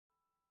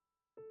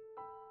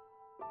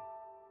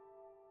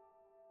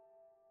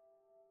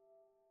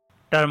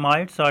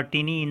Termites are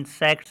teeny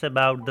insects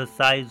about the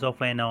size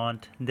of an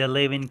ant. They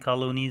live in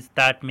colonies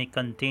that may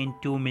contain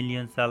 2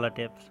 million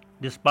relatives.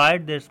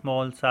 Despite their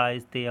small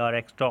size, they are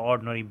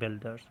extraordinary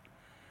builders.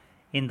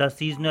 In the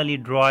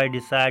seasonally dry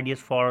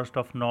deciduous forest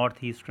of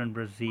northeastern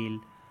Brazil,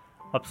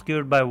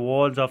 obscured by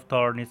walls of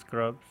thorny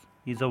scrubs,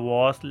 is a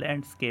vast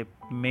landscape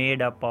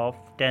made up of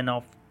 10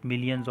 of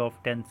millions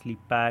of densely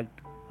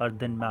packed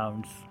earthen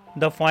mounds.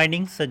 The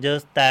findings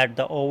suggest that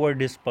the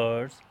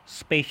over-dispersed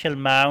spatial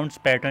mounds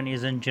pattern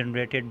isn't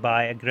generated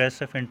by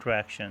aggressive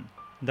interaction.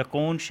 The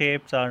cone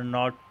shapes are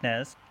not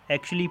nests,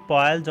 actually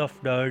piles of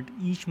dirt,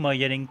 each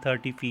measuring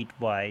 30 feet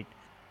wide,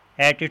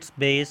 at its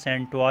base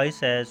and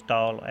twice as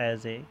tall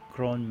as a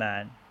grown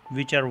man,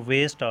 which are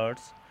waste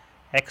earths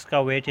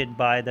excavated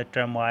by the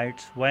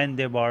termites when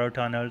they burrow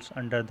tunnels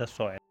under the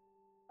soil.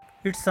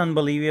 It's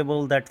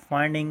unbelievable that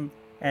finding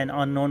an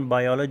unknown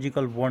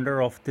biological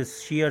wonder of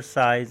this sheer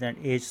size and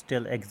age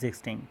still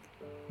existing.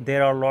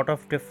 There are a lot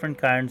of different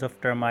kinds of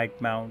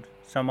termite mounds.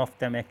 Some of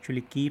them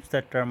actually keeps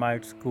the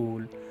termites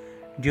cool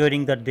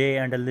during the day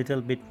and a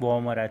little bit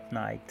warmer at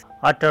night.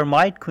 A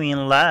termite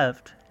queen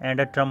left and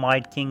a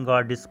termite king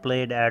are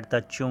displayed at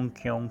the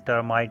Chongqing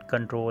Termite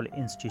Control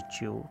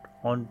Institute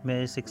on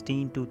May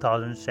 16,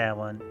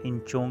 2007 in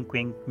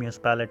Chongqing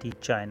Municipality,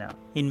 China.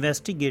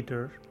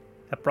 Investigators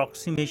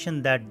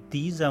approximation that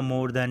these are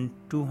more than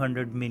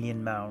 200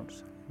 million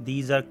mounds.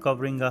 These are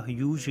covering a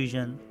huge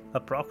region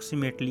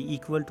approximately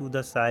equal to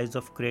the size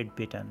of Great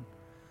Britain.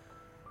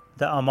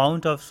 The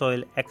amount of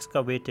soil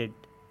excavated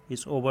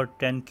is over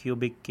 10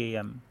 cubic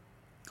km,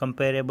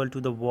 comparable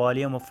to the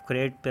volume of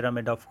Great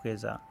Pyramid of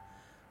Giza.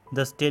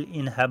 The still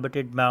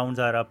inhabited mounds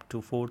are up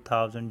to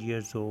 4,000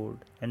 years old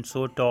and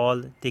so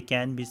tall they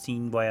can be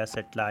seen via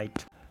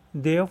satellite.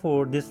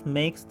 Therefore, this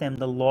makes them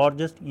the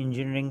largest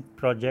engineering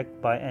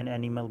project by an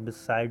animal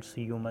besides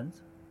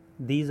humans.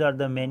 These are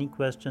the many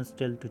questions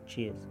still to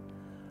chase.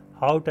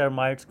 How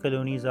termites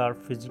colonies are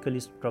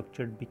physically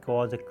structured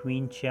because a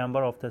queen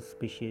chamber of the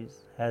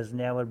species has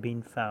never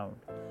been found.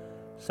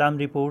 Some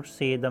reports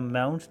say the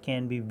mounds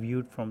can be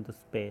viewed from the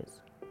space.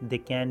 They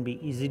can be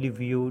easily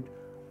viewed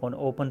on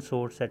open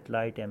source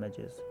satellite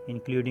images,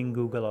 including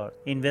Google Earth.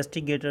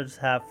 Investigators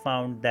have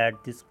found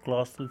that this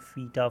colossal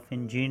feat of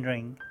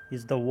engineering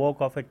is the work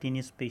of a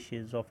tiny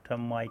species of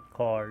termite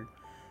called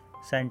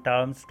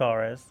Santarm's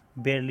taurus,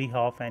 barely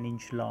half an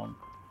inch long.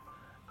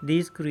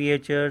 These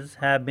creatures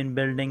have been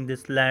building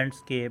this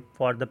landscape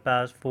for the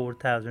past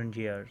 4,000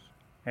 years,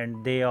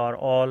 and they are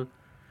all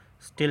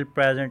still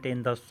present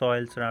in the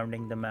soil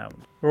surrounding the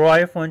mound.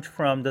 Roy Funch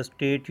from the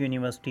State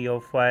University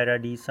of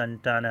Feira de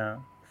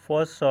Santana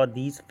first saw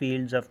these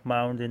fields of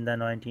mounds in the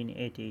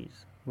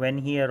 1980s when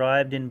he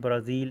arrived in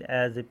Brazil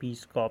as a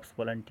Peace Corps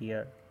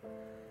volunteer.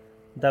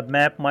 The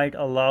map might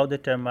allow the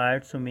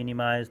termites to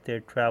minimize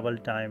their travel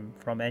time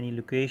from any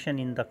location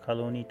in the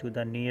colony to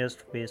the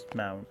nearest waste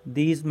mound.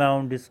 These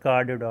mound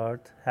discarded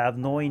earth have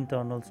no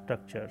internal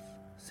structures,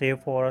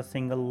 save for a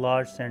single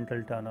large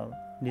central tunnel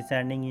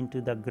descending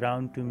into the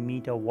ground to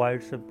meet a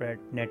widespread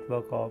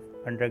network of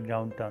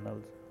underground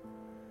tunnels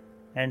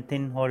and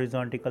thin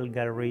horizontal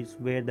galleries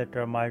where the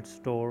termites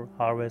store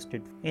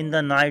harvested. In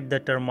the night, the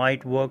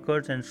termite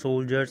workers and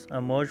soldiers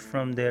emerge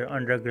from their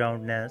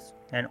underground nests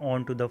and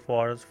onto the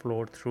forest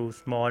floor through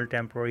small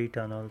temporary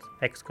tunnels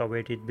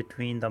excavated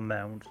between the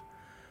mounds.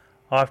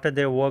 After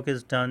their work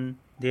is done,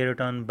 they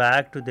return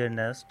back to their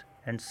nest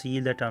and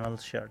seal the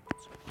tunnels shut.